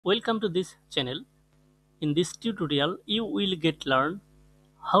Welcome to this channel. In this tutorial, you will get learn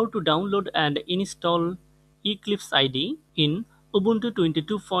how to download and install Eclipse IDE in Ubuntu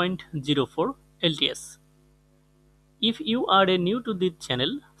 22.04 LTS. If you are new to this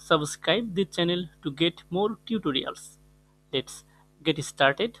channel, subscribe this channel to get more tutorials. Let's get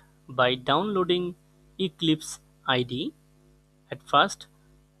started by downloading Eclipse IDE. At first,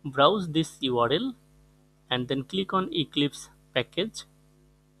 browse this URL and then click on Eclipse package.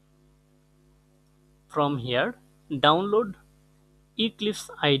 From here, download Eclipse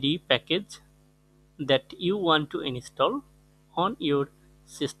IDE package that you want to install on your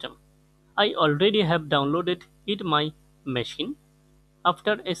system. I already have downloaded it my machine.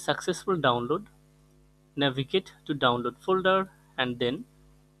 After a successful download, navigate to download folder and then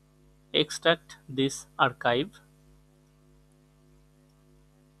extract this archive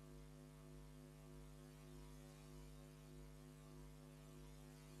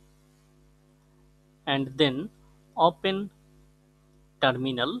and then open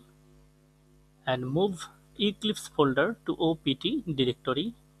terminal and move Eclipse folder to opt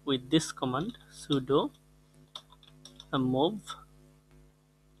directory with this command sudo move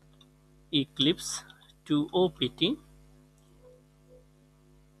Eclipse to opt.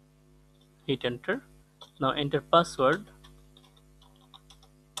 Hit enter. Now enter password.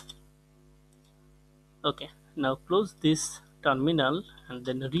 Okay, now close this terminal and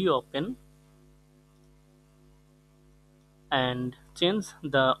then reopen and change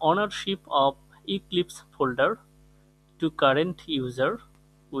the ownership of Eclipse folder to current user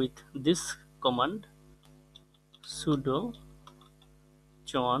with this command sudo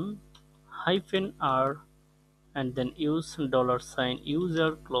chown -r and then use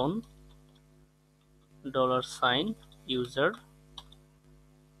 $user clone $user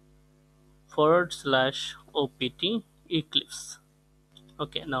 /opt eclipse.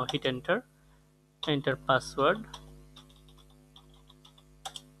 Okay, now hit enter. Enter password.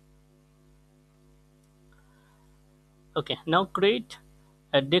 Okay, now create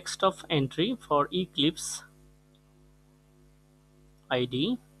a desktop entry for Eclipse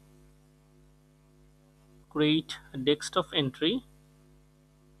IDE. Create a desktop entry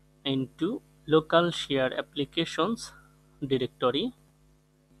into local shared applications directory.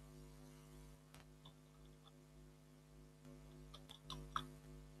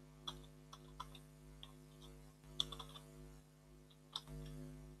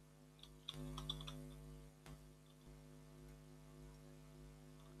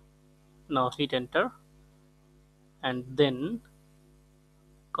 Now hit enter and then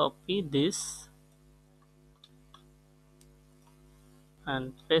copy this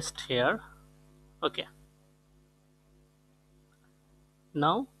and paste here. Okay,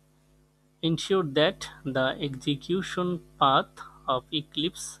 now ensure that the execution path of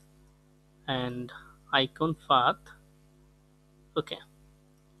Eclipse and icon path. Okay,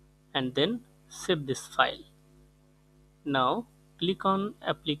 and then save this file. Now click on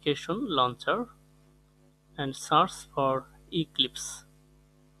application launcher and search for Eclipse.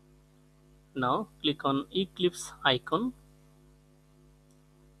 Now click on Eclipse icon.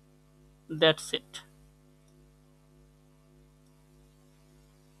 That's it.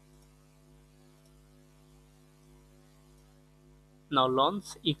 Now launch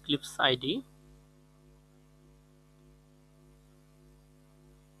Eclipse IDE.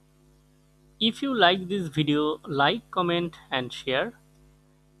 If you like this video, like, comment and share.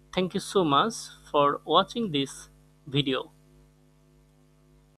 Thank you so much for watching this video.